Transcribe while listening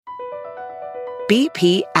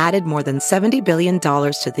BP added more than $70 billion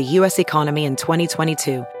to the U.S. economy in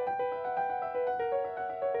 2022.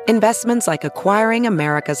 Investments like acquiring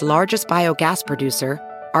America's largest biogas producer,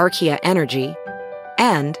 Archaea Energy,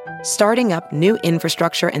 and starting up new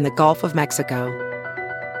infrastructure in the Gulf of Mexico.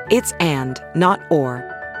 It's and, not or.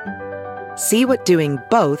 See what doing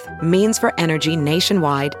both means for energy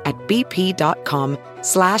nationwide at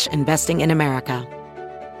bp.com/investing in America.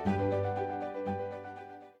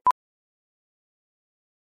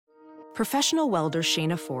 Professional welder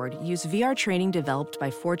Shayna Ford used VR training developed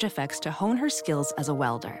by ForgeFX to hone her skills as a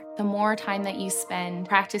welder. The more time that you spend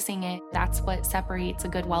practicing it, that's what separates a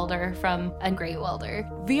good welder from a great welder.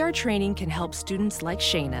 VR training can help students like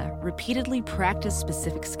Shayna repeatedly practice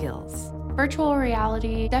specific skills. Virtual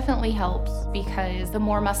reality definitely helps because the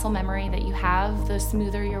more muscle memory that you have, the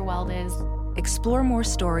smoother your weld is. Explore more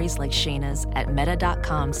stories like Shayna's at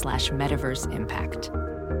meta.com/metaverseimpact.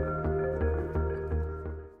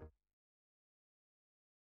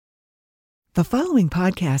 The following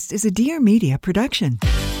podcast is a Dear Media production.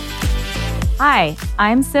 Hi,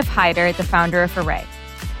 I'm Sif Hyder, the founder of Array.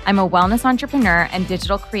 I'm a wellness entrepreneur and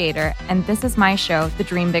digital creator, and this is my show, the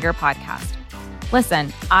Dream Bigger podcast.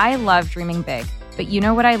 Listen, I love dreaming big, but you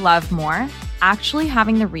know what I love more? Actually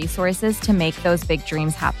having the resources to make those big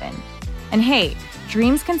dreams happen. And hey,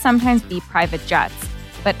 dreams can sometimes be private jets,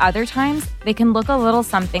 but other times they can look a little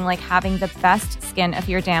something like having the best skin of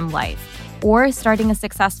your damn life, or starting a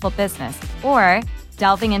successful business, or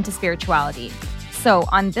delving into spirituality. So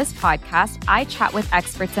on this podcast, I chat with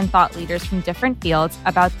experts and thought leaders from different fields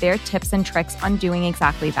about their tips and tricks on doing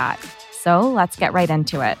exactly that. So let's get right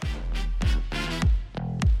into it.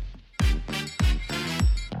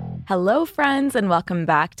 Hello, friends, and welcome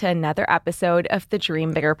back to another episode of the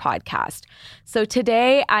Dream Bigger podcast. So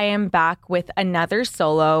today I am back with another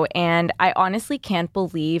solo, and I honestly can't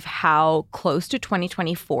believe how close to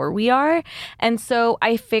 2024 we are. And so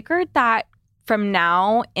I figured that from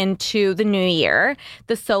now into the new year,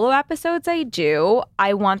 the solo episodes I do,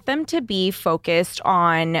 I want them to be focused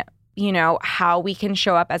on how we can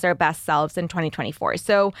show up as our best selves in 2024.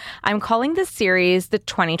 So I'm calling this series the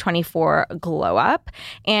 2024 Glow Up.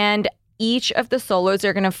 And each of the solos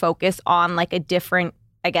are going to focus on like a different,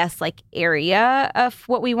 area of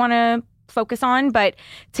what we want to focus on. But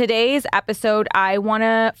today's episode, I want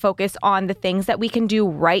to focus on the things that we can do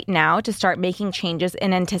right now to start making changes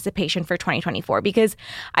in anticipation for 2024, because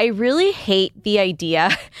I really hate the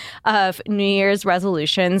idea of New Year's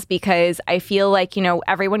resolutions, because I feel like,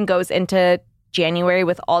 everyone goes into January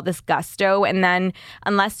with all this gusto, and then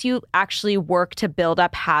unless you actually work to build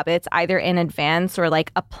up habits either in advance or like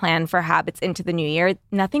a plan for habits into the new year,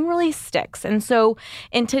 nothing really sticks. And so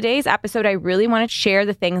in today's episode, I really want to share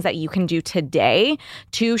the things that you can do today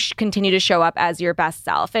to continue to show up as your best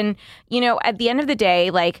self. And, at the end of the day,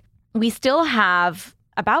 like, we still have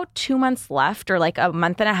about 2 months left, or like a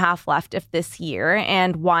month and a half left of this year.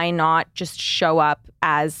 And why not just show up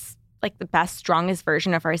as like the best, strongest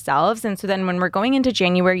version of ourselves? And so then when we're going into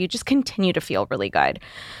January, you just continue to feel really good.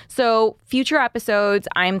 So future episodes,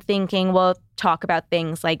 I'm thinking we'll talk about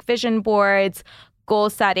things like vision boards, goal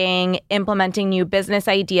setting, implementing new business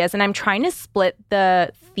ideas. And I'm trying to split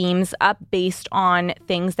the themes up based on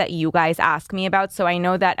things that you guys ask me about. So I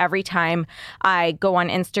know that every time I go on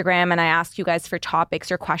Instagram and I ask you guys for topics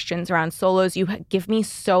or questions around solos, you give me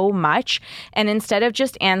so much. And instead of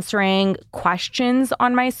just answering questions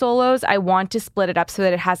on my solos, I want to split it up so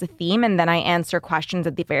that it has a theme, and then I answer questions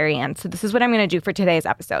at the very end. So this is what I'm going to do for today's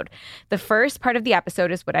episode. The first part of the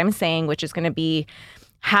episode is what I'm saying, which is going to be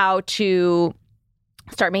how to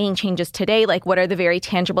start making changes today. Like, what are the very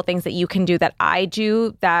tangible things that you can do that I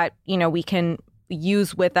do that, we can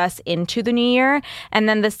use with us into the new year. And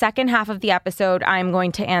then the second half of the episode, I'm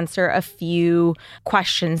going to answer a few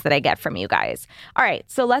questions that I get from you guys. All right,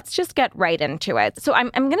 so let's just get right into it. So I'm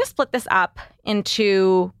going to split this up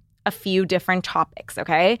into a few different topics,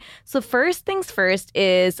 okay? So first things first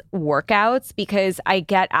is workouts, because I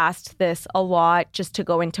get asked this a lot, just to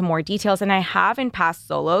go into more details, and I have in past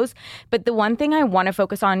solos. But the one thing I want to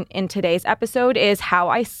focus on in today's episode is how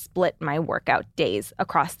I split my workout days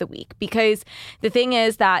across the week, because the thing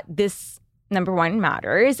is that this, number one,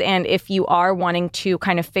 matters. And if you are wanting to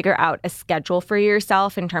kind of figure out a schedule for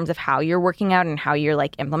yourself in terms of how you're working out and how you're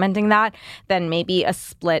like implementing that, then maybe a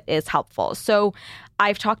split is helpful. So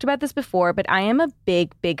I've talked about this before, but I am a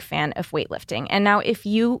big, big fan of weightlifting. And now if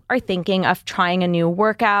you are thinking of trying a new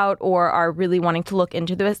workout or are really wanting to look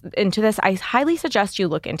into this, I highly suggest you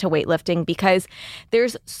look into weightlifting, because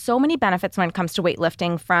there's so many benefits when it comes to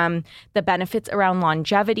weightlifting, from the benefits around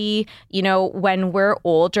longevity. When we're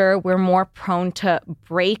older, we're more prone to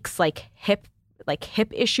breaks, like hip like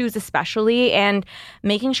hip issues especially, and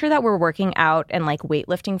making sure that we're working out and like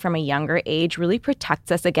weightlifting from a younger age really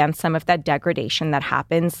protects us against some of that degradation that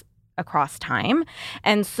happens across time.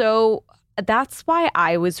 And so that's why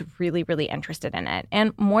I was really, really interested in it.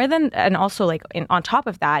 And also like on top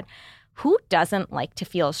of that, who doesn't like to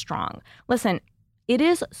feel strong? Listen, it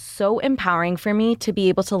is so empowering for me to be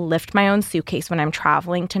able to lift my own suitcase when I'm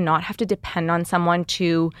traveling, to not have to depend on someone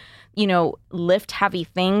to, lift heavy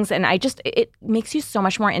things. And it makes you so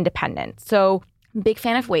much more independent. So big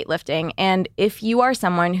fan of weightlifting. And if you are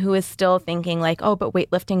someone who is still thinking like, oh, but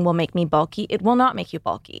weightlifting will make me bulky, it will not make you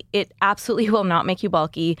bulky. It absolutely will not make you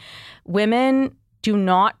bulky. Women do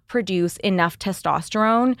not produce enough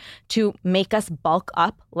testosterone to make us bulk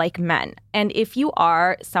up like men. And if you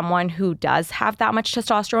are someone who does have that much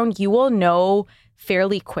testosterone, you will know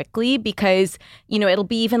fairly quickly because, it'll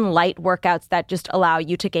be even light workouts that just allow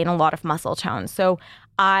you to gain a lot of muscle tone. So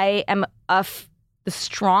I am of the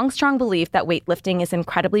strong belief that weightlifting is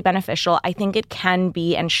incredibly beneficial. I think it can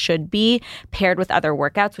be and should be paired with other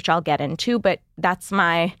workouts, which I'll get into, but that's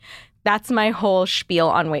my whole spiel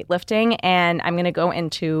on weightlifting, and I'm going to go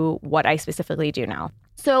into what I specifically do now.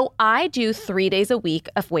 So I do 3 days a week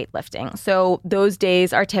of weightlifting. So those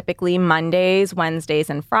days are typically Mondays,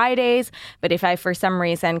 Wednesdays, and Fridays. But if I, for some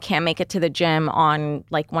reason, can't make it to the gym on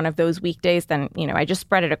like one of those weekdays, then, I just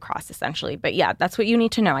spread it across essentially. But yeah, that's what you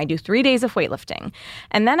need to know. I do 3 days of weightlifting.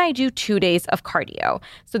 And then I do 2 days of cardio.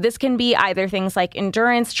 So this can be either things like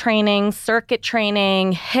endurance training, circuit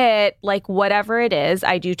training, HIIT, like whatever it is,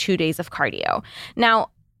 I do 2 days of cardio.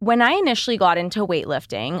 Now, when I initially got into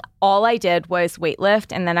weightlifting, all I did was weightlift,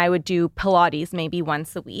 and then I would do Pilates maybe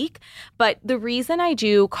once a week. But the reason I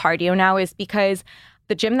do cardio now is because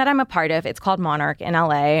the gym that I'm a part of, it's called Monarch in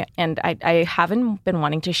LA, and I haven't been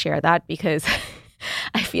wanting to share that because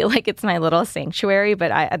I feel like it's my little sanctuary, but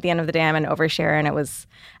at the end of the day, I'm an overshare, and it was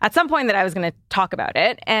at some point that I was going to talk about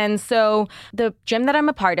it. And so the gym that I'm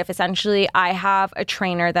a part of, essentially, I have a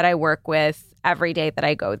trainer that I work with every day that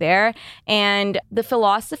I go there. And the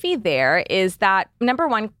philosophy there is that, number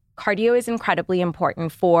one, cardio is incredibly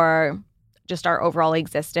important for just our overall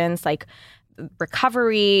existence, like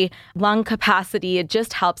recovery, lung capacity. It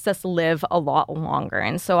just helps us live a lot longer.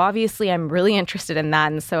 And so obviously I'm really interested in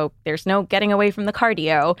that. And so there's no getting away from the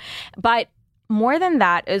cardio. But more than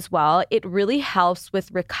that as well, it really helps with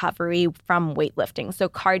recovery from weightlifting. So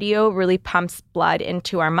cardio really pumps blood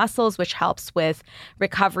into our muscles, which helps with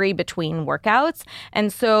recovery between workouts.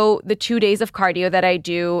 And so the 2 days of cardio that I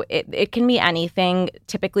do, it can be anything.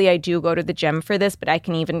 Typically, I do go to the gym for this, but I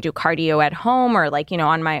can even do cardio at home or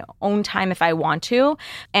on my own time if I want to.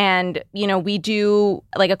 And, we do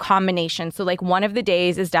like a combination. So like one of the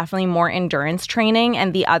days is definitely more endurance training,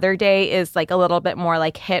 and the other day is like a little bit more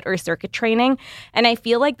like HIIT or circuit training. And I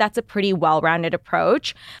feel like that's a pretty well-rounded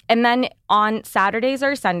approach. And then on Saturdays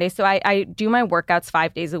or Sundays, so I do my workouts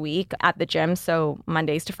 5 days a week at the gym, so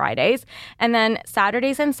Mondays to Fridays. And then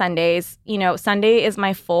Saturdays and Sundays, Sunday is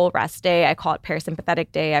my full rest day. I call it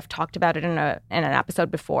parasympathetic day. I've talked about it in an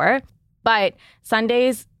episode before. But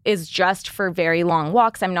Sundays is just for very long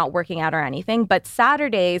walks. I'm not working out or anything. But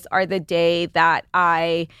Saturdays are the day that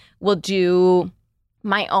I will do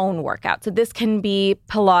my own workout. So this can be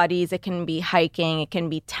Pilates, it can be hiking, it can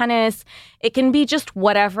be tennis, it can be just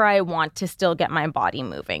whatever I want to still get my body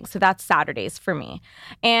moving. So that's Saturdays for me.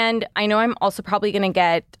 And I know I'm also probably going to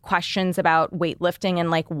get questions about weightlifting and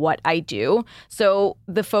like what I do. So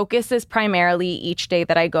the focus is primarily each day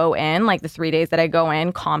that I go in, like the 3 days that I go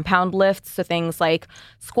in, compound lifts. So things like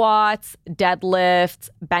squats, deadlifts,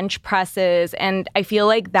 bench presses. And I feel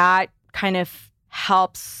like that kind of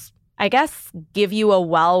helps, I guess, give you a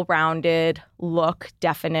well-rounded look,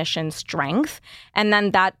 definition, strength. And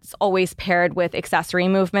then that's always paired with accessory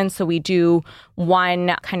movements. So we do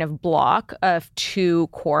one kind of block of 2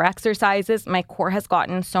 core exercises. My core has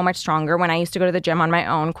gotten so much stronger. When I used to go to the gym on my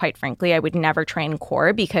own, quite frankly, I would never train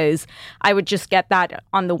core because I would just get that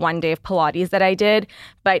on the one day of Pilates that I did.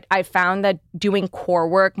 But I found that doing core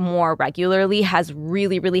work more regularly has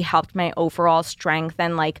really, really helped my overall strength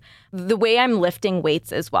and like the way I'm lifting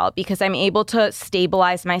weights as well, because I'm able to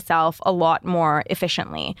stabilize myself a lot more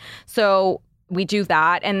efficiently. So we do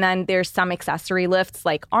that. And then there's some accessory lifts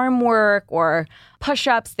like arm work or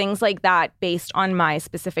push-ups, things like that based on my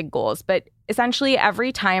specific goals. But essentially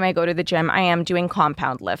every time I go to the gym, I am doing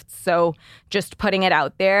compound lifts. So just putting it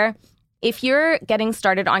out there. If you're getting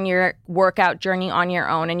started on your workout journey on your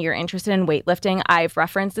own and you're interested in weightlifting, I've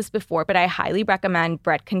referenced this before, but I highly recommend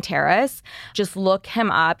Brett Contreras. Just look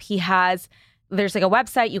him up. There's like a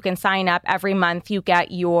website you can sign up every month. You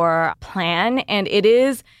get your plan, and it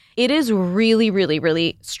is it is really, really,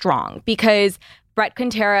 really strong because Bret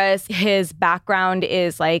Contreras, his background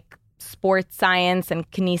is like sports science and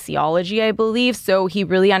kinesiology, I believe. So he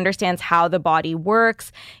really understands how the body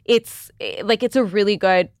works. It's a really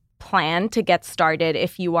good plan to get started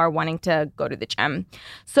if you are wanting to go to the gym.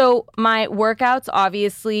 So my workouts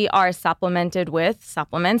obviously are supplemented with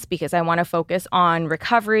supplements because I want to focus on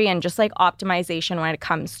recovery and just like optimization when it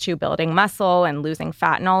comes to building muscle and losing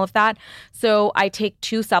fat and all of that. So I take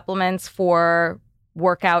 2 supplements for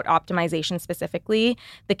workout optimization, specifically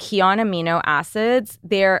the Kion amino acids.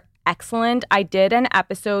 They're excellent. I did an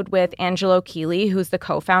episode with Angelo Keeley, who's the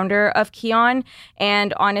co-founder of Kion,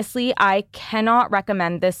 and honestly, I cannot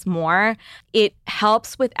recommend this more. It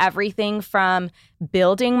helps with everything from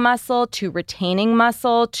building muscle to retaining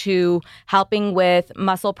muscle to helping with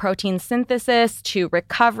muscle protein synthesis to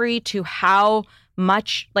recovery to how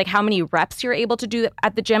many reps you're able to do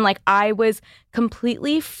at the gym. Like, I was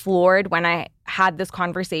completely floored when I had this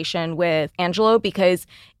conversation with Angelo because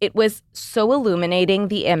it was so illuminating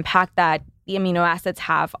the impact that the amino acids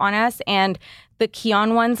have on us. And the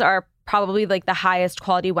Kion ones are probably like the highest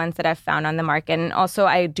quality ones that I've found on the market. And also,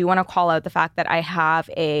 I do want to call out the fact that I have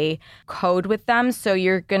a code with them. So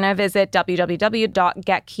you're going to visit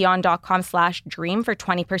www.getkion.com/dream for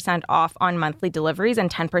 20% off on monthly deliveries and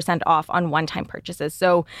 10% off on one-time purchases.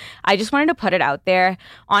 So I just wanted to put it out there.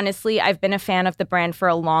 Honestly, I've been a fan of the brand for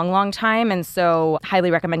a long, long time. And so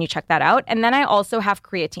highly recommend you check that out. And then I also have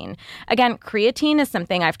creatine. Again, creatine is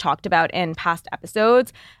something I've talked about in past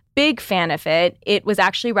episodes. Big fan of it. It was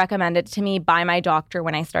actually recommended to me by my doctor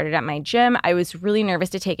when I started at my gym. I was really nervous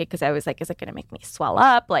to take it because I was like, is it going to make me swell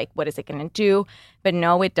up? Like, what is it going to do? But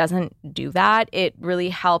no, it doesn't do that. It really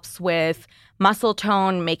helps with muscle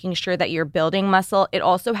tone, making sure that you're building muscle. It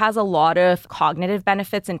also has a lot of cognitive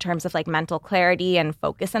benefits in terms of like mental clarity and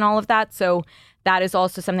focus and all of that. So that is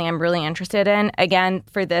also something I'm really interested in. Again,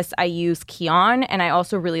 for this, I use Kion, and I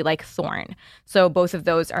also really like Thorne. So both of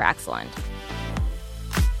those are excellent.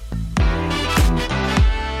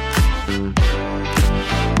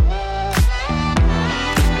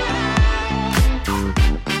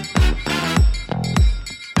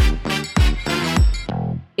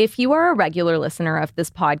 If you are a regular listener of this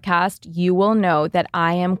podcast, you will know that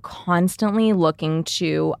I am constantly looking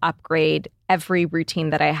to upgrade every routine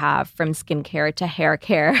that I have, from skincare to hair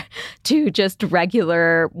care to just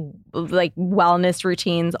regular like wellness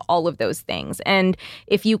routines, all of those things. And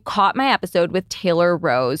if you caught my episode with Taylor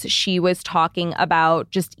Rose, she was talking about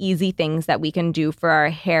just easy things that we can do for our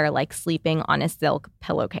hair, like sleeping on a silk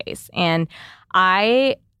pillowcase. And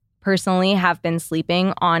I personally have been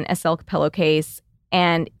sleeping on a silk pillowcase,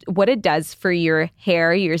 and what it does for your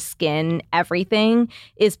hair, your skin, everything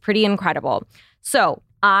is pretty incredible. So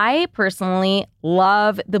I personally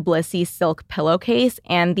love the Blissy silk pillowcase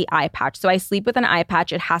and the eye patch. So I sleep with an eye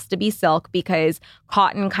patch. It has to be silk because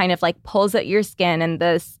cotton kind of like pulls at your skin, and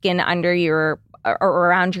the skin under your or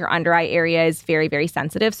around your under eye area is very, very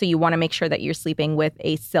sensitive. So you want to make sure that you're sleeping with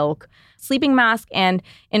a silk sleeping mask. And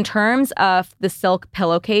in terms of the silk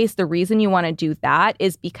pillowcase, the reason you want to do that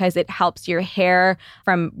is because it helps your hair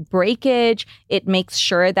from breakage. It makes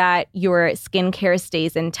sure that your skincare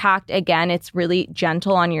stays intact. Again, it's really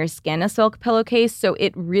gentle on your skin, a silk pillowcase. So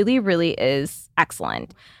it really, really is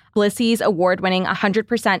excellent. Blissy's award-winning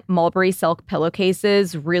 100% mulberry silk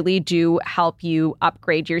pillowcases really do help you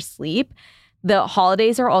upgrade your sleep. The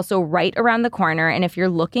holidays are also right around the corner, and if you're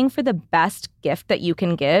looking for the best gift that you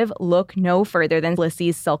can give, look no further than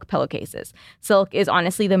Blissy's silk pillowcases. Silk is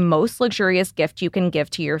honestly the most luxurious gift you can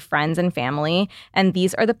give to your friends and family, and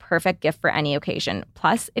these are the perfect gift for any occasion.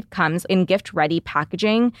 Plus, it comes in gift-ready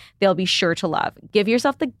packaging they'll be sure to love. Give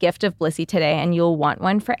yourself the gift of Blissy today, and you'll want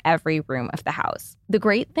one for every room of the house. The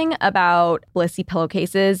great thing about Blissy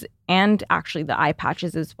pillowcases, and actually the eye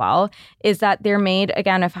patches as well, is that they're made,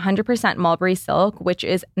 again, of 100% mulberry silk, which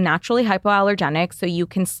is naturally hypoallergenic, so you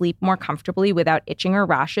can sleep more comfortably without itching or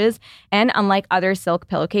rashes. And unlike other silk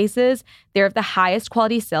pillowcases, they're of the highest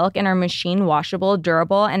quality silk and are machine washable,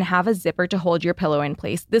 durable, and have a zipper to hold your pillow in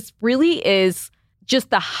place. This really is just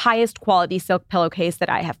the highest quality silk pillowcase that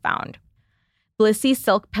I have found. Blissy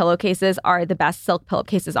silk pillowcases are the best silk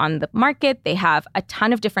pillowcases on the market. They have a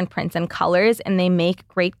ton of different prints and colors, and they make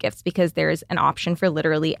great gifts because there's an option for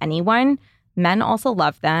literally anyone. Men also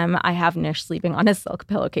love them. I have Nish sleeping on a silk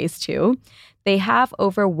pillowcase too. They have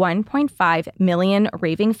over 1.5 million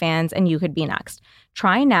raving fans, and you could be next.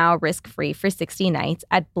 Try now risk-free for 60 nights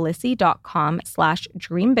at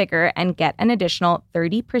blissy.com/dreambigger and get an additional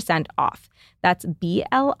 30% off. That's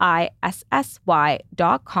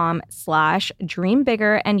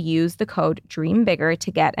BLISSY.com/dreambigger and use the code DREAMBIGGER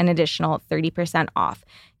to get an additional 30% off.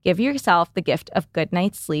 Give yourself the gift of good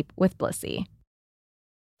night's sleep with Blissy.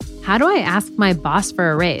 How do I ask my boss for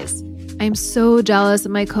a raise? I'm so jealous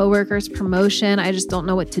of my coworker's promotion. I just don't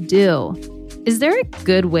know what to do. Is there a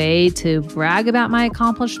good way to brag about my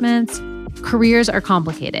accomplishments? Careers are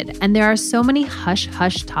complicated, and there are so many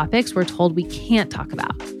hush-hush topics we're told we can't talk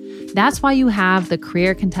about. That's why you have the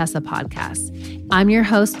Career Contessa podcast. I'm your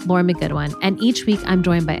host, Lauren McGoodwin, and each week I'm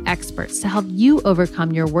joined by experts to help you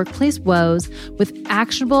overcome your workplace woes with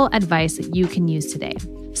actionable advice that you can use today.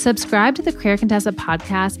 Subscribe to the Career Contessa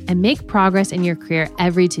podcast and make progress in your career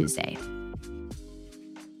every Tuesday.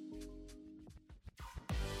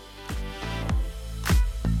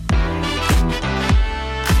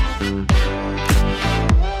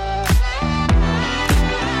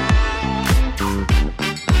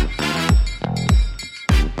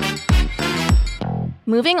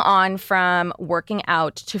 Moving on from working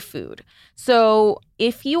out to food. So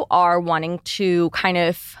if you are wanting to kind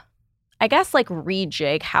of, I guess, like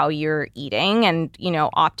rejig how you're eating and,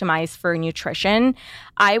 optimize for nutrition,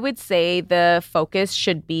 I would say the focus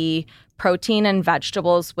should be protein and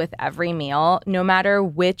vegetables with every meal. No matter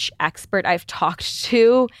which expert I've talked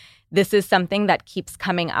to, this is something that keeps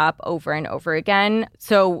coming up over and over again.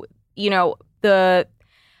 So, the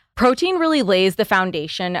protein really lays the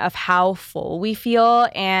foundation of how full we feel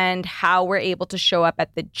and how we're able to show up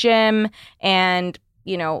at the gym. And,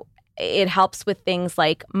 it helps with things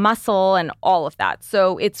like muscle and all of that.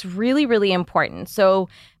 So it's really, really important. So,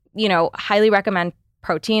 highly recommend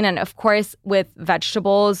protein. And of course, with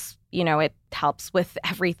vegetables, it helps with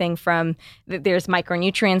everything from there's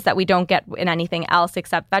micronutrients that we don't get in anything else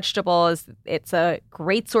except vegetables. It's a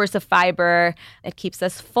great source of fiber. It keeps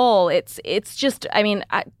us full. It's just,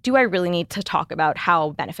 do I really need to talk about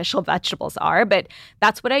how beneficial vegetables are? But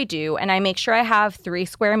that's what I do. And I make sure I have 3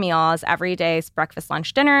 square meals every day, breakfast,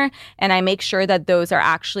 lunch, dinner. And I make sure that those are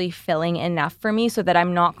actually filling enough for me so that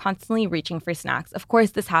I'm not constantly reaching for snacks. Of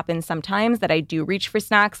course, this happens sometimes that I do reach for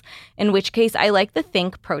snacks, in which case I like the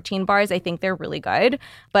Think protein bars. I think they're really good.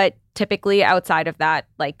 But typically outside of that,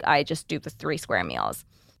 I just do the 3 square meals.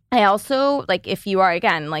 I also, if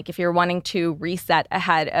you're wanting to reset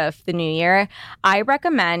ahead of the new year, I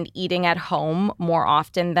recommend eating at home more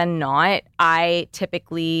often than not. I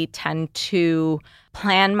typically tend to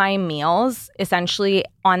plan my meals essentially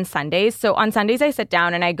on Sundays. So on Sundays, I sit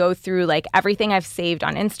down and I go through everything I've saved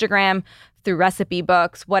on Instagram, through recipe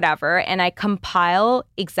books, whatever, and I compile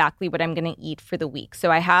exactly what I'm going to eat for the week. So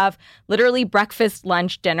I have literally breakfast,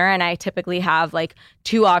 lunch, dinner, and I typically have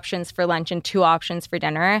 2 options for lunch and 2 options for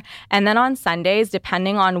dinner. And then on Sundays,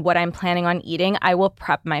 depending on what I'm planning on eating, I will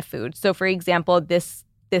prep my food. So for example, this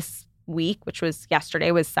week, which was yesterday,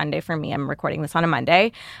 was Sunday for me. I'm recording this on a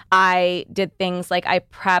Monday. I did things like I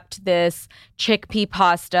prepped this chickpea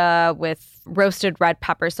pasta with roasted red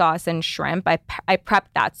pepper sauce and shrimp. I prepped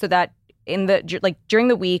that so that during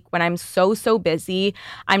the week when I'm so busy,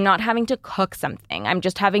 I'm not having to cook something. I'm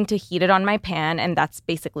just having to heat it on my pan, and that's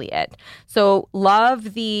basically it. So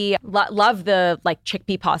love the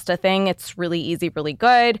chickpea pasta thing. It's really easy, really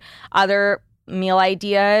good. Other meal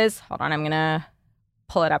ideas. Hold on, I'm gonna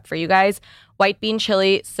pull it up for you guys. White bean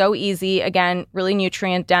chili, so easy. Again, really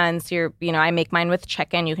nutrient dense. I make mine with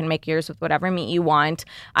chicken. You can make yours with whatever meat you want.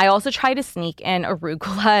 I also try to sneak in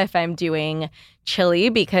arugula if I'm doing chili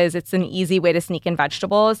because it's an easy way to sneak in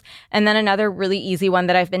vegetables. And then another really easy one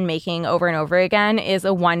that I've been making over and over again is a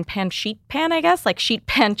 1-pan sheet pan, sheet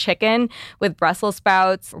pan chicken with Brussels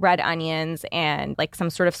sprouts, red onions, and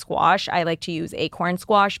some sort of squash. I like to use acorn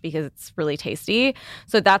squash because it's really tasty.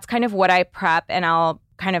 So that's kind of what I prep, and I'll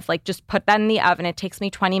kind of just put that in the oven. It takes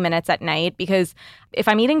me 20 minutes at night because if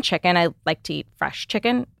I'm eating chicken, I like to eat fresh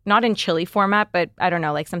chicken, not in chili format, but I don't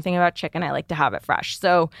know, something about chicken, I like to have it fresh.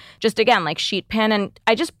 So just again, sheet pan, and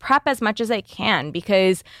I just prep as much as I can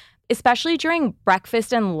because especially during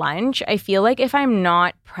breakfast and lunch, I feel like if I'm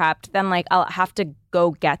not prepped, then I'll have to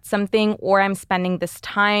go get something, or I'm spending this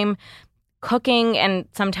time cooking and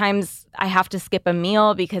sometimes I have to skip a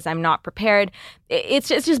meal because I'm not prepared. It's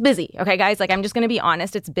just busy. Okay, guys, I'm just going to be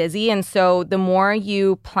honest. It's busy. And so the more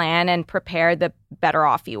you plan and prepare, the better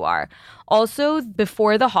off you are. Also,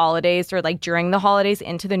 before the holidays or during the holidays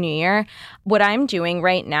into the new year, what I'm doing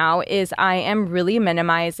right now is I am really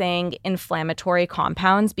minimizing inflammatory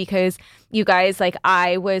compounds because you guys,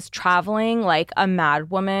 I was traveling like a mad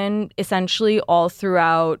woman essentially all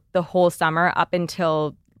throughout the whole summer up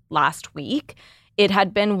until last week. It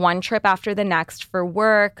had been one trip after the next for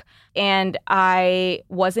work, and I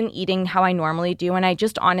wasn't eating how I normally do. And I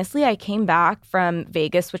came back from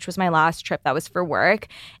Vegas, which was my last trip that was for work,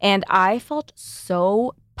 and I felt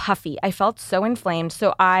so puffy. I felt so inflamed.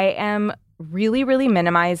 So I am really, really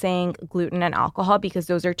minimizing gluten and alcohol because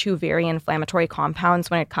those are two very inflammatory compounds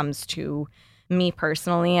when it comes to me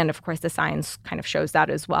personally. And of course, the science kind of shows that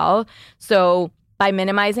as well. So by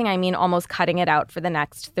minimizing, I mean almost cutting it out for the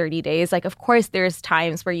next 30 days. Like, of course, there's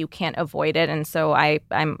times where you can't avoid it. And so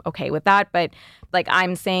I'm okay with that. But like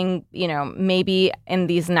I'm saying, maybe in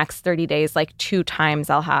these next 30 days, like 2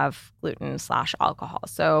 times I'll have gluten/alcohol.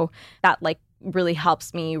 So that like really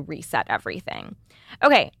helps me reset everything.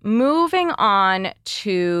 Okay, moving on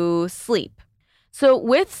to sleep. So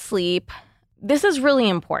with sleep, this is really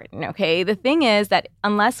important, okay? The thing is that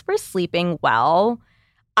unless we're sleeping well,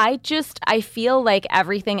 I feel like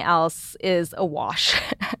everything else is a wash,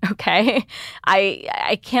 okay?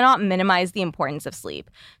 I cannot minimize the importance of sleep.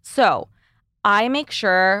 So I am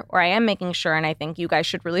making sure, and I think you guys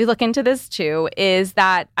should really look into this too, is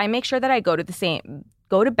that I make sure that I go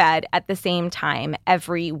to bed at the same time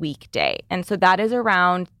every weekday. And so that is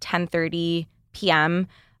around 10:30 p.m.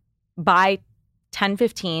 By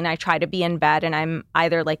 10:15, I try to be in bed and I'm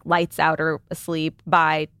either like lights out or asleep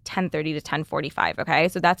by 10:30 to 10:45, okay?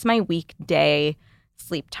 So that's my weekday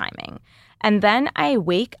sleep timing. And then I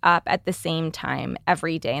wake up at the same time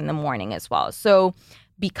every day in the morning as well. So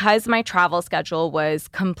because my travel schedule was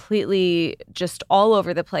completely just all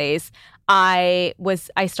over the place, I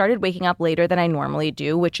started waking up later than I normally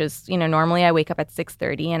do, which is, normally I wake up at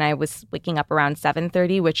 6:30 and I was waking up around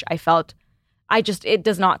 7:30, which I felt it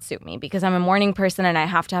does not suit me because I'm a morning person and I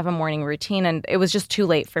have to have a morning routine, and it was just too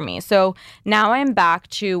late for me. So now I'm back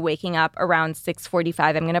to waking up around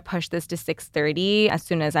 6:45. I'm going to push this to 6:30 as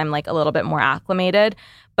soon as I'm like a little bit more acclimated.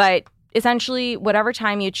 But essentially, whatever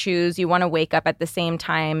time you choose, you want to wake up at the same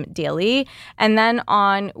time daily. And then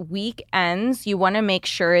on weekends, you want to make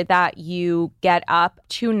sure that you get up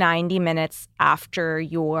to 90 minutes after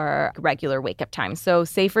your regular wake-up time. So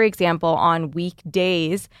say, for example, on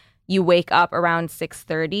weekdays, you wake up around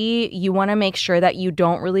 6:30, you want to make sure that you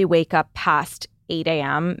don't really wake up past 8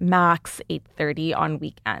 a.m., max 8:30 on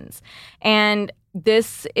weekends. And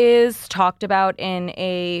this is talked about in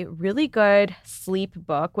a really good sleep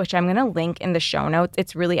book, which I'm going to link in the show notes.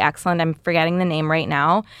 It's really excellent. I'm forgetting the name right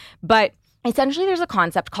now. But essentially, there's a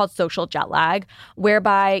concept called social jet lag,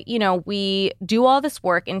 whereby, we do all this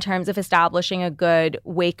work in terms of establishing a good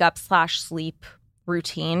wake-up/sleep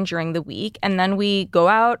routine during the week. And then we go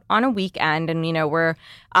out on a weekend and, we're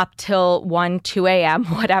up till 1, 2 a.m.,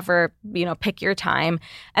 whatever, pick your time.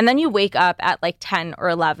 And then you wake up at like 10 or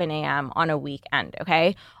 11 a.m. on a weekend,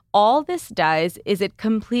 okay? All this does is it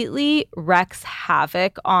completely wreaks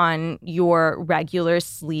havoc on your regular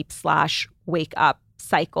sleep/wake up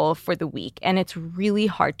cycle for the week. And it's really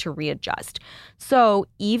hard to readjust. So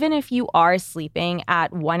even if you are sleeping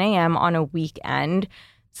at 1 a.m. on a weekend,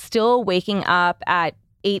 still waking up at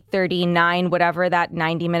 8:30, 9, whatever that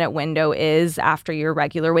 90-minute window is after your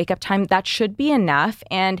regular wake-up time, that should be enough.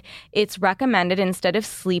 And it's recommended, instead of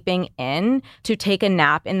sleeping in, to take a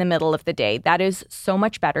nap in the middle of the day. That is so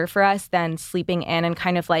much better for us than sleeping in and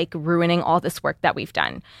kind of like ruining all this work that we've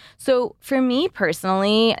done. So for me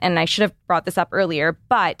personally, and I should have brought this up earlier,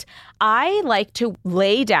 but I like to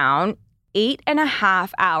lay down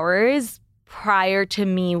 8.5 hours prior to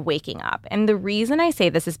me waking up. And the reason I say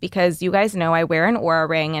this is because you guys know I wear an Oura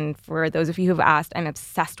ring. And for those of you who've asked, I'm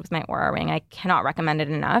obsessed with my Oura ring. I cannot recommend it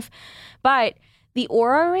enough. But the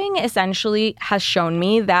Oura ring essentially has shown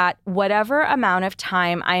me that whatever amount of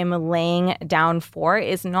time I am laying down for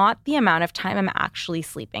is not the amount of time I'm actually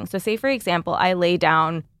sleeping. So say, for example, I lay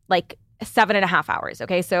down like 7.5 hours.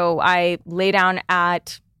 Okay, so I lay down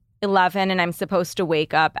at 11 and I'm supposed to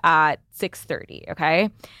wake up at 6:30. Okay.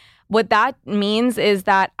 What that means is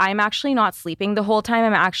that I'm actually not sleeping the whole time.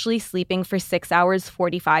 I'm actually sleeping for 6 hours,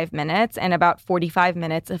 45 minutes, and about 45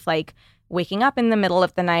 minutes of like waking up in the middle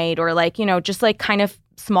of the night or like, just like kind of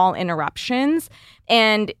small interruptions.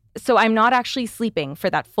 And so I'm not actually sleeping for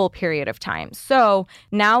that full period of time. So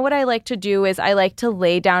now what I like to do is I like to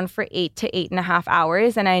lay down for 8 to 8.5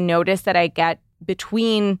 hours. And I notice that I get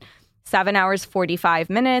between 7 hours, 45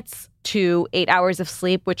 minutes to 8 hours of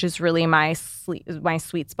sleep, which is really my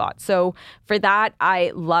sweet spot. So for that,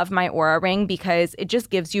 I love my Oura ring because it just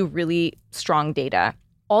gives you really strong data.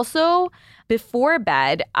 Also, before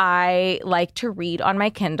bed, I like to read on my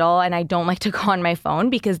Kindle and I don't like to go on my phone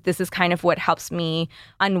because this is kind of what helps me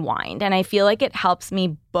unwind. And I feel like it helps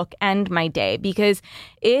me bookend my day because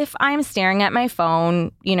if I'm staring at my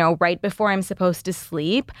phone, right before I'm supposed to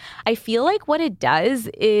sleep, I feel like what it does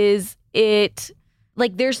is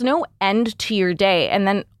there's no end to your day. And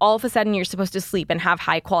then all of a sudden you're supposed to sleep and have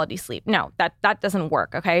high quality sleep. No, that doesn't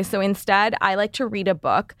work. Okay. So instead I like to read a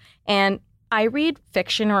book, and I read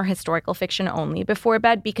fiction or historical fiction only before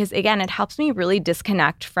bed because, again, it helps me really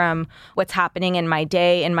disconnect from what's happening in my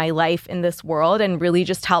day, in my life, in this world, and really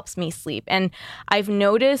just helps me sleep. And I've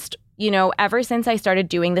noticed, ever since I started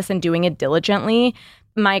doing this and doing it diligently,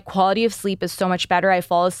 my quality of sleep is so much better. I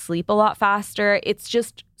fall asleep a lot faster. It's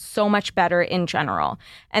just so much better in general.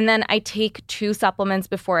 And then I take 2 supplements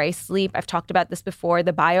before I sleep. I've talked about this before.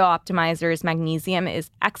 The BioOptimizer's magnesium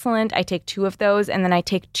is excellent. I take 2 of those, and then I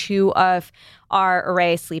take 2 of our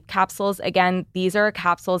Array sleep capsules. Again, these are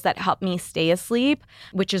capsules that help me stay asleep,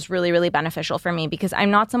 which is really, really beneficial for me because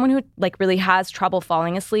I'm not someone who really has trouble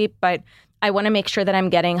falling asleep, but I want to make sure that I'm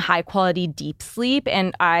getting high quality deep sleep.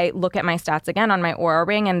 And I look at my stats again on my Oura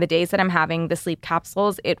Ring, and the days that I'm having the sleep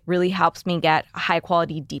capsules, it really helps me get high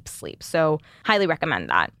quality deep sleep. So highly recommend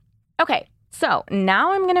that. Okay, so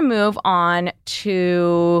now I'm going to move on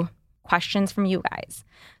to questions from you guys.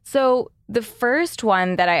 So the first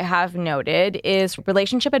one that I have noted is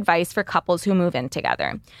relationship advice for couples who move in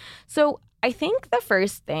together. So I think the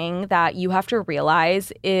first thing that you have to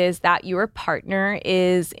realize is that your partner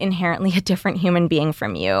is inherently a different human being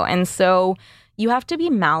from you. And so you have to be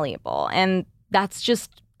malleable. And that's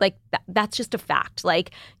just that's just a fact.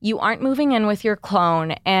 You aren't moving in with your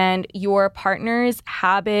clone, and your partner's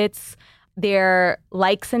habits, their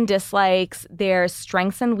likes and dislikes, their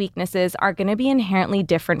strengths and weaknesses are going to be inherently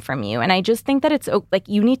different from you. And I just think that it's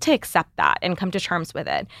you need to accept that and come to terms with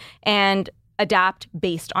it and adapt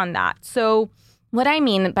based on that. So what I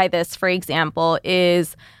mean by this, for example,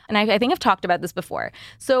 is, and I think I've talked about this before.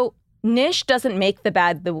 So Nish doesn't make the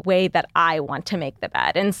bed the way that I want to make the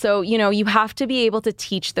bed. And so, you have to be able to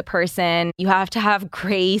teach the person. You have to have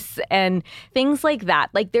grace and things like that.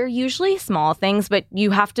 They're usually small things, but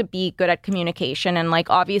you have to be good at communication. And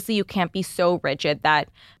obviously you can't be so rigid that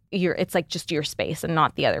it's just your space and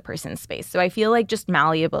not the other person's space. So I feel just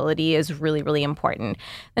malleability is really, really important.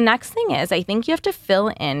 The next thing is, I think you have to fill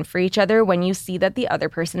in for each other when you see that the other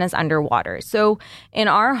person is underwater. So in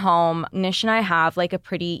our home, Nish and I have a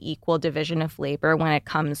pretty equal division of labor when it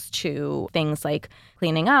comes to things like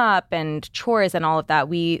cleaning up and chores and all of that.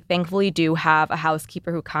 We thankfully do have a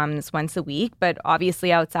housekeeper who comes once a week, but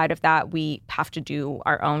obviously outside of that, we have to do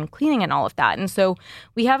our own cleaning and all of that. And so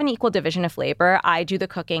we have an equal division of labor. I do the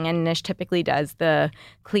cooking, and Nish typically does the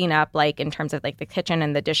cleanup, in terms of the kitchen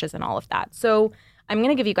and the dishes and all of that. So I'm going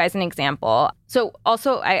to give you guys an example. So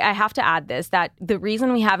also, I have to add this, that the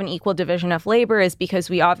reason we have an equal division of labor is because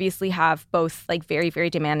we obviously have both very, very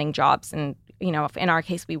demanding jobs. And, in our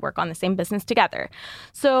case, we work on the same business together.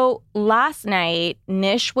 So last night,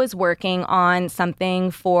 Nish was working on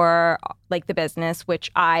something for the business,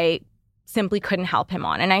 which I simply couldn't help him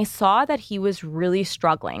on. And I saw that he was really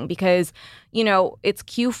struggling because, it's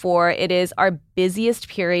Q4. It is our busiest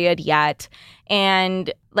period yet.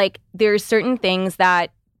 And there's certain things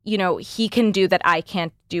that, he can do that I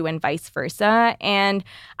can't do and vice versa. And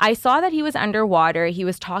I saw that he was underwater. He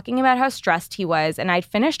was talking about how stressed he was. And I'd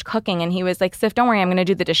finished cooking and he was like, Sif, don't worry, I'm going to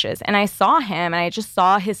do the dishes. And I saw him and I just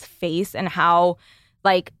saw his face and how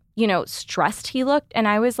stressed he looked. And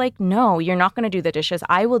I was like, no, you're not going to do the dishes.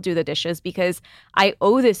 I will do the dishes because I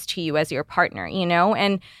owe this to you as your partner,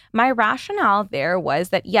 And my rationale there was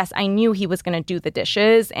that, yes, I knew he was going to do the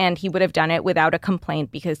dishes and he would have done it without a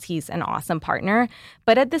complaint because he's an awesome partner.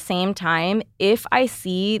 But at the same time, if I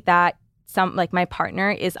see that my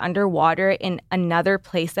partner is underwater in another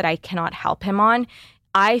place that I cannot help him on,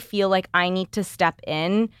 I feel like I need to step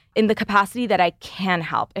in the capacity that I can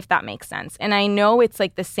help, if that makes sense. And I know it's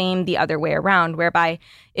the same the other way around, whereby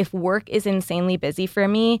if work is insanely busy for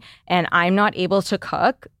me and I'm not able to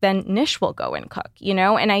cook, then Nish will go and cook,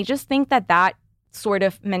 And I just think that sort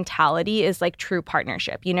of mentality is true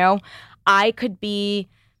partnership, I could be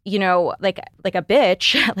like a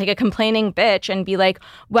bitch, like a complaining bitch, and be like,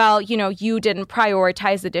 well, you didn't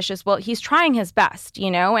prioritize the dishes. Well, he's trying his best,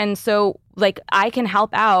 and so I can help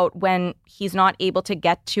out when he's not able to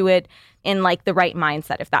get to it in the right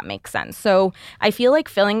mindset, if that makes sense. So I feel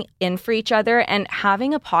filling in for each other and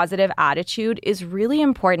having a positive attitude is really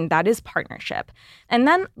important. That is partnership. And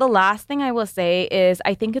then the last thing I will say is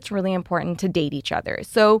I think it's really important to date each other.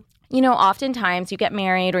 So oftentimes you get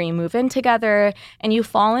married or you move in together and you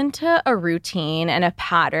fall into a routine and a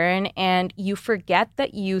pattern and you forget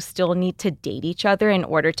that you still need to date each other in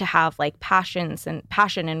order to have passion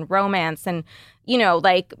and romance and,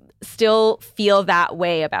 still feel that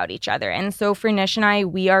way about each other. And so for Nish and I,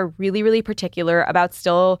 we are really, really particular about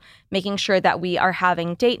still making sure that we are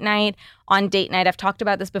having date night. On date night, I've talked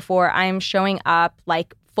about this before, I'm showing up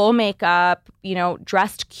full makeup,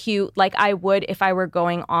 dressed cute like I would if I were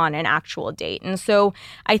going on an actual date. And so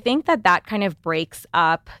I think that kind of breaks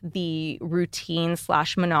up the routine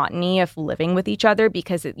 / monotony of living with each other,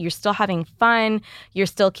 because you're still having fun, you're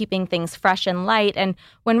still keeping things fresh and light. And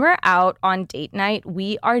when we're out on date night,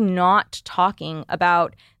 we are not talking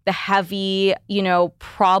about the heavy,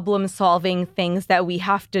 problem-solving things that we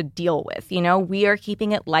have to deal with. We are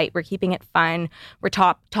keeping it light. We're keeping it fun. We're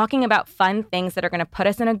talking about fun things that are going to put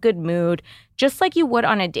us in a good mood, just like you would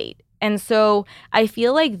on a date. And so I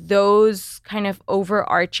feel like those kind of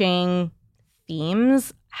overarching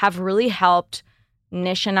themes have really helped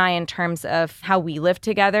Nish and I in terms of how we live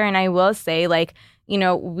together. And I will say,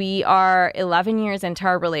 we are 11 years into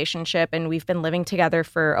our relationship, and we've been living together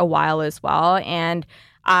for a while as well. And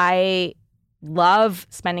I love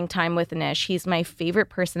spending time with Nish. He's my favorite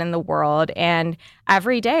person in the world. And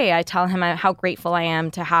every day I tell him how grateful I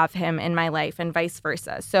am to have him in my life, and vice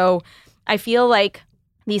versa. So I feel like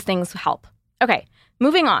these things help. Okay,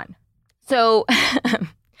 moving on. So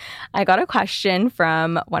I got a question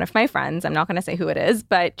from one of my friends. I'm not going to say who it is,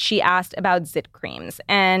 but she asked about zit creams.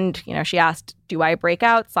 And, she asked, do I break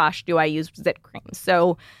out / do I use zit creams?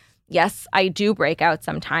 So yes, I do break out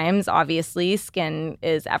sometimes. Obviously, skin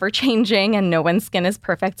is ever changing and no one's skin is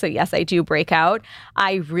perfect. So yes, I do break out.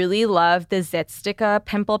 I really love the Zitstica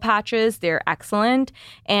pimple patches. They're excellent.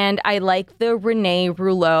 And I like the Renee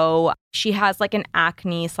Rouleau. She has an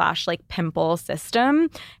acne / pimple system.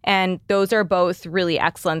 And those are both really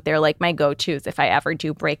excellent. They're my go-tos if I ever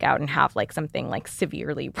do break out and have something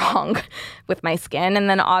severely wrong with my skin. And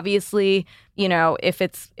then obviously, if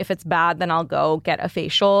it's bad, then I'll go get a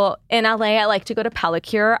facial. In LA, I like to go to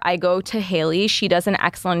Pellicure. I go to Haley. She does an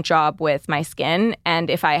excellent job with my skin. And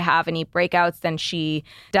if I have any breakouts, then she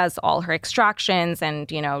does all her extractions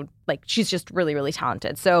and, she's just really, really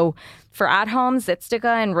talented. So for at home,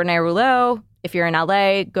 Zitstica and Renee Rouleau. If you're in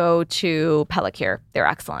LA, go to Pellicure. They're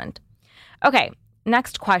excellent. Okay,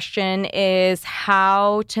 next question is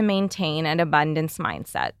how to maintain an abundance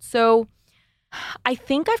mindset. So I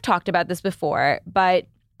think I've talked about this before, but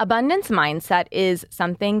abundance mindset is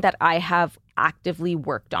something that I have actively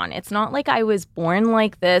worked on. It's not like I was born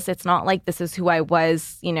like this. It's not like this is who I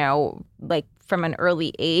was, from an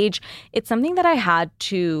early age. It's something that I had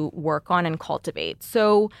to work on and cultivate.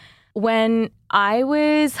 So when I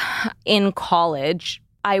was in college,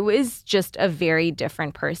 I was just a very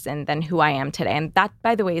different person than who I am today. And that,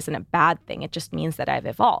 by the way, isn't a bad thing. It just means that I've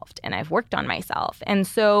evolved and I've worked on myself. And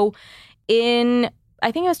so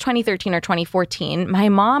I think it was 2013 or 2014, my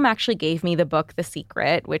mom actually gave me the book, The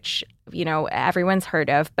Secret, which, everyone's heard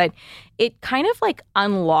of, but it kind of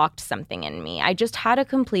unlocked something in me. I just had a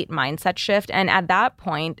complete mindset shift. And at that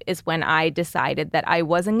point is when I decided that I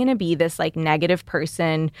wasn't going to be this negative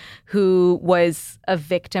person who was a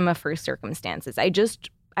victim of her circumstances. I just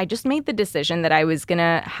made the decision that I was going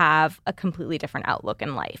to have a completely different outlook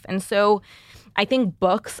in life. And so I think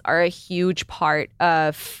books are a huge part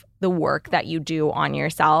of the work that you do on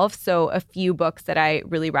yourself. So a few books that I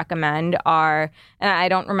really recommend are, and I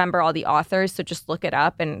don't remember all the authors, so just look it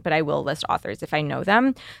up, but I will list authors if I know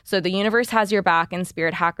them. So The Universe Has Your Back and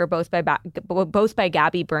Spirit Hacker, both by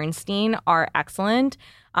Gabby Bernstein, are excellent.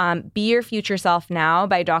 Be Your Future Self Now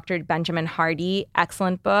by Dr. Benjamin Hardy,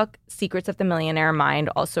 excellent book. Secrets of the Millionaire Mind,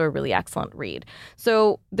 also a really excellent read.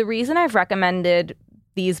 So the reason I've recommended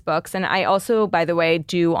these books, and I also, by the way,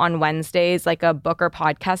 do on Wednesdays a book or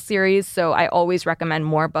podcast series, so I always recommend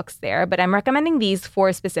more books there, but I'm recommending these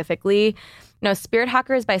four specifically. Spirit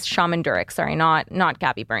Hacker is by Shaman Durek, not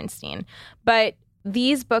Gabby Bernstein. But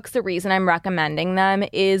these books, the reason I'm recommending them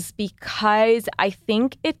is because I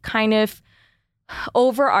think it kind of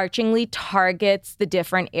overarchingly targets the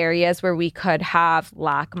different areas where we could have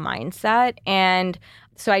lack mindset. And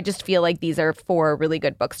so I just feel like these are four really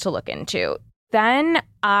good books to look into. Then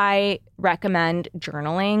I recommend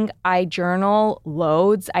journaling. I journal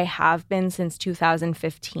loads. I have been since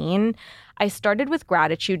 2015. I started with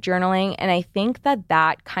gratitude journaling, and I think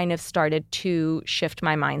that kind of started to shift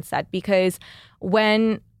my mindset, because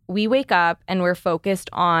when we wake up and we're focused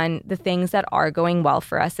on the things that are going well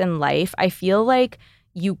for us in life, I feel like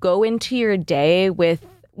you go into your day with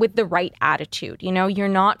the right attitude. You're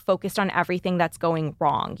not focused on everything that's going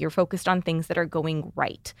wrong. You're focused on things that are going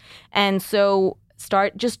right. And so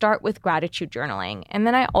start with gratitude journaling. And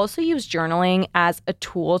then I also use journaling as a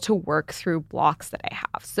tool to work through blocks that I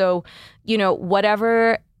have. So,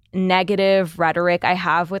 whatever negative rhetoric I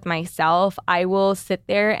have with myself, I will sit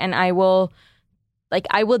there and I will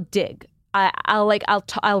dig.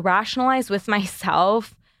 I'll rationalize with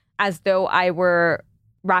myself as though I were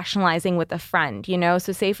rationalizing with a friend, you know?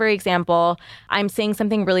 So say, for example, I'm saying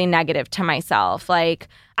something really negative to myself, like,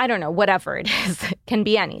 I don't know, whatever it is, it can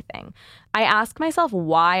be anything. I ask myself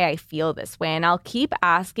why I feel this way, and I'll keep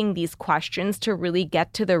asking these questions to really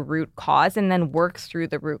get to the root cause and then work through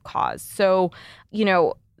the root cause. So, you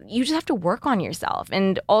know, you just have to work on yourself.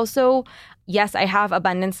 And also, yes, I have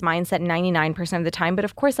abundance mindset 99% of the time, but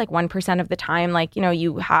of course, like 1% of the time, like, you know,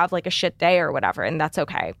 you have like a shit day or whatever, and that's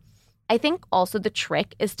okay. I think also the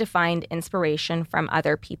trick is to find inspiration from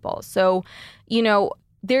other people. So, you know,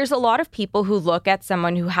 there's a lot of people who look at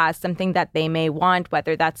someone who has something that they may want,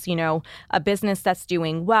 whether that's, you know, a business that's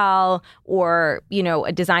doing well or, you know,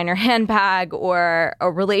 a designer handbag or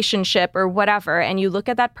a relationship or whatever. And you look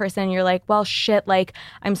at that person and you're like, well, shit, like,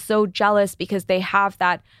 I'm so jealous because they have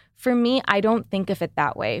that. For me, I don't think of it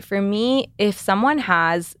that way. For me, if someone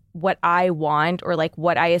has what I want or like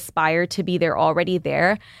what I aspire to be, they're already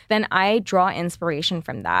there, then I draw inspiration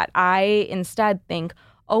from that. I instead think,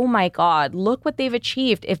 oh my God, look what they've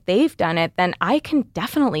achieved. If they've done it, then I can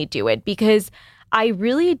definitely do it, because I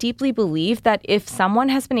really deeply believe that if someone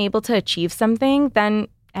has been able to achieve something, then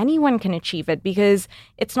anyone can achieve it, because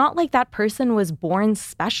it's not like that person was born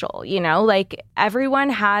special, you know, like everyone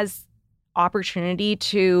has opportunity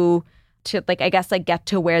to like, I guess, like get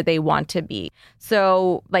to where they want to be.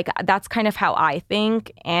 So like, that's kind of how I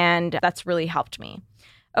think. And that's really helped me.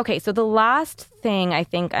 Okay, so the last thing I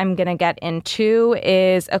think I'm going to get into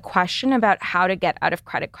is a question about how to get out of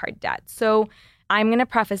credit card debt. So I'm going to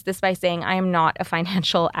preface this by saying I am not a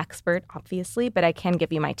financial expert, obviously, but I can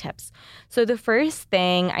give you my tips. So the first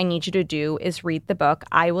thing I need you to do is read the book,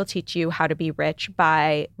 I Will Teach You How to Be Rich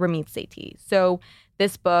by Ramit Sethi. So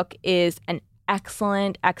this book is an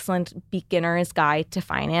excellent beginner's guide to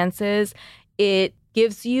finances. It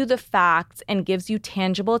gives you the facts and gives you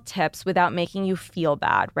tangible tips without making you feel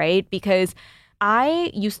bad, right? Because I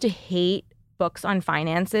used to hate books on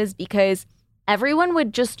finances because everyone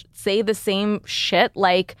would just say the same shit,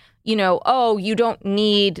 like, you know, oh, you don't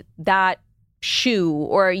need that shoe,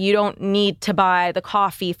 or you don't need to buy the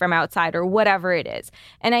coffee from outside, or whatever it is.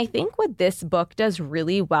 And I think what this book does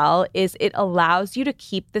really well is it allows you to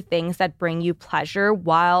keep the things that bring you pleasure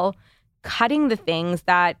while cutting the things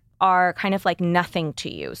that are kind of like nothing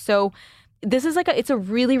to you. So this is like it's a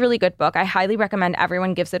really, really good book. I highly recommend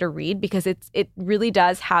everyone gives it a read, because it really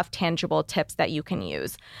does have tangible tips that you can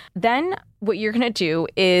use. Then what you're going to do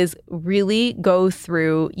is really go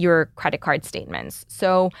through your credit card statements.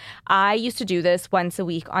 So I used to do this once a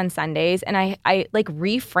week on Sundays, and I like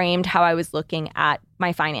reframed how I was looking at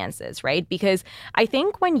my finances, right? Because I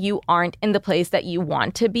think when you aren't in the place that you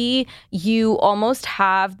want to be, you almost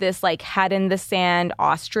have this like head in the sand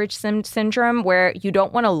ostrich syndrome, where you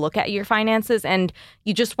don't want to look at your finances and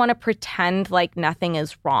you just want to pretend like nothing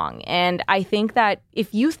is wrong. And I think that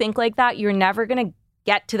if you think like that, you're never going to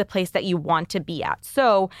get to the place that you want to be at.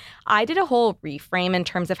 So I did a whole reframe in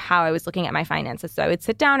terms of how I was looking at my finances. So I would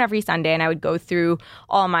sit down every Sunday and I would go through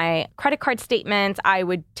all my credit card statements. I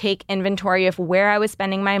would take inventory of where I was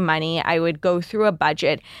spending my money. I would go through a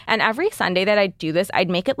budget. And every Sunday that I'd do this, I'd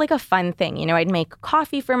make it like a fun thing. You know, I'd make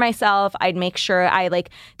coffee for myself. I'd make sure I like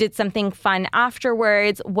did something fun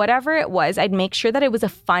afterwards. Whatever it was, I'd make sure that it was a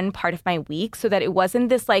fun part of my week, so that it wasn't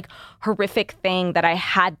this like horrific thing that I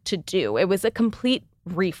had to do. It was a complete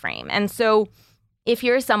reframe. And so if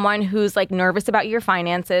you're someone who's like nervous about your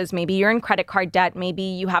finances, maybe you're in credit card debt, maybe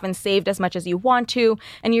you haven't saved as much as you want to,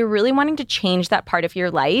 and you're really wanting to change that part of your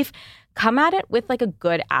life, come at it with like a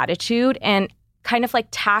good attitude and kind of like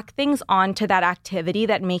tack things onto that activity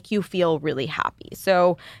that make you feel really happy.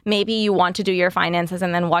 So maybe you want to do your finances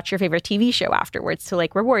and then watch your favorite TV show afterwards to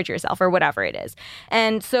like reward yourself, or whatever it is.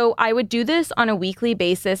 And so I would do this on a weekly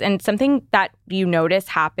basis. And something that you notice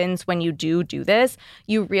happens when you do this,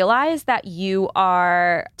 you realize that you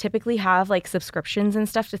are typically have like subscriptions and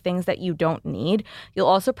stuff to things that you don't need. You'll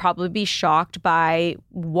also probably be shocked by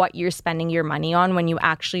what you're spending your money on when you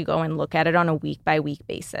actually go and look at it on a week by week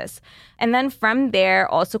basis. And then from there,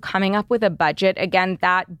 also coming up with a budget. Again,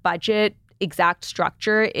 that budget exact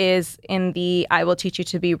structure is in the I Will Teach You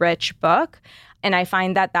to Be Rich book. And I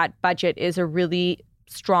find that that budget is a really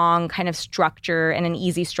strong kind of structure and an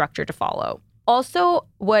easy structure to follow. Also,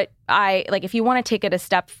 what I like, if you want to take it a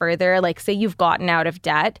step further, like say you've gotten out of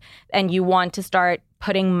debt and you want to start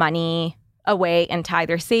putting money away into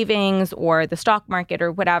either savings or the stock market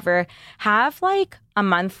or whatever, have like a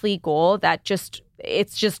monthly goal that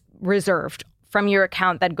it's just reserved from your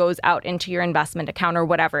account that goes out into your investment account or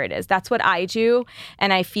whatever it is. That's what I do.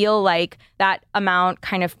 And I feel like that amount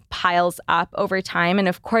kind of piles up over time. And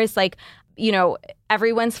of course, like,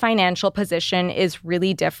 everyone's financial position is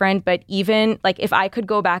really different. But even like if I could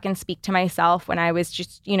go back and speak to myself when I was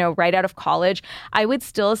just, right out of college, I would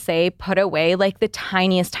still say put away like the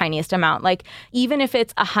tiniest amount. Like even if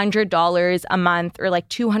it's $100 a month or like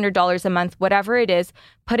 $200 a month, whatever it is,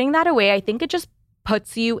 putting that away, I think it just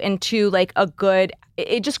puts you into like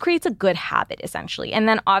it just creates a good habit essentially. And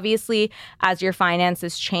then obviously as your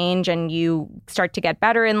finances change and you start to get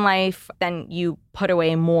better in life, then you put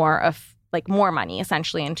away more money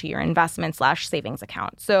essentially into your investment/savings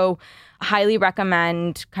account. So highly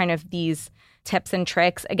recommend kind of these tips and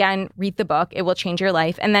tricks. Again, read the book. It will change your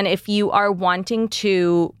life. And then if you are wanting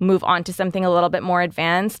to move on to something a little bit more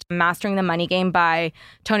advanced, Mastering the Money Game by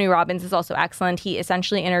Tony Robbins is also excellent. He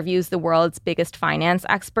essentially interviews the world's biggest finance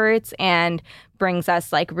experts and brings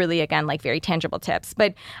us like really, again, like very tangible tips.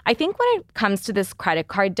 But I think when it comes to this credit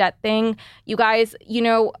card debt thing, you guys,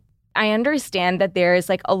 I understand that there's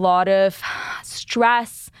like a lot of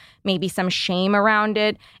stress, maybe some shame around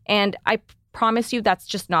it. And I promise you that's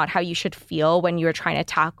just not how you should feel when you're trying to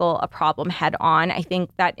tackle a problem head on. I think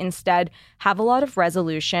that instead have a lot of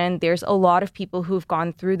resolution. There's a lot of people who've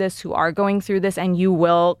gone through this, who are going through this, and you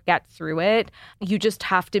will get through it. You just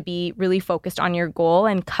have to be really focused on your goal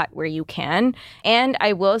and cut where you can. And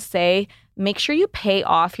I will say, make sure you pay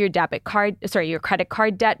off your your credit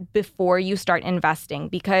card debt before you start investing,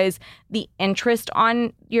 because the interest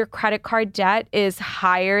on your credit card debt is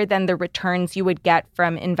higher than the returns you would get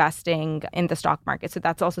from investing in the stock market. So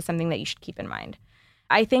that's also something that you should keep in mind.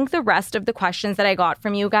 I think the rest of the questions that I got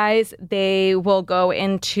from you guys, they will go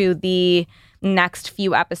into the next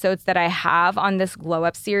few episodes that I have on this Glow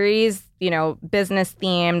Up series, business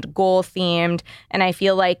themed, goal themed. And I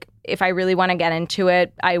feel like if I really want to get into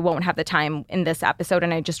it, I won't have the time in this episode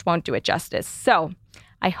and I just won't do it justice. So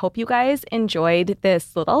I hope you guys enjoyed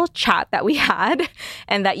this little chat that we had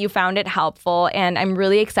and that you found it helpful. And I'm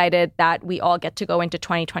really excited that we all get to go into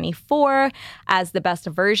 2024 as the best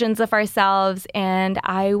versions of ourselves. And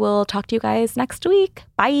I will talk to you guys next week.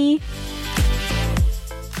 Bye.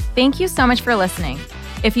 Thank you so much for listening.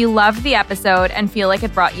 If you loved the episode and feel like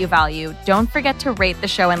it brought you value, don't forget to rate the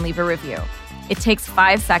show and leave a review. It takes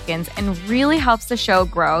 5 seconds and really helps the show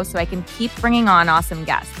grow so I can keep bringing on awesome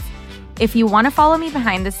guests. If you want to follow me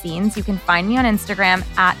behind the scenes, you can find me on Instagram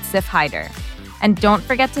 @SifHaider. And don't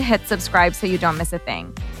forget to hit subscribe so you don't miss a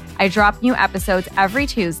thing. I drop new episodes every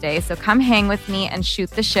Tuesday, so come hang with me and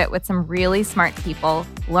shoot the shit with some really smart people,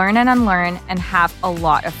 learn and unlearn, and have a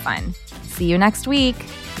lot of fun. See you next week.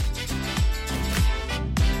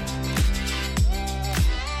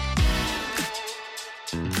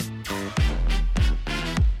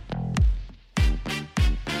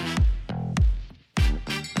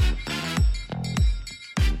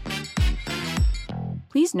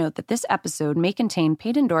 Please note that this episode may contain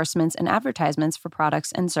paid endorsements and advertisements for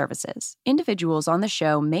products and services. Individuals on the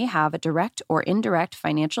show may have a direct or indirect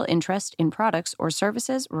financial interest in products or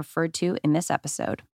services referred to in this episode.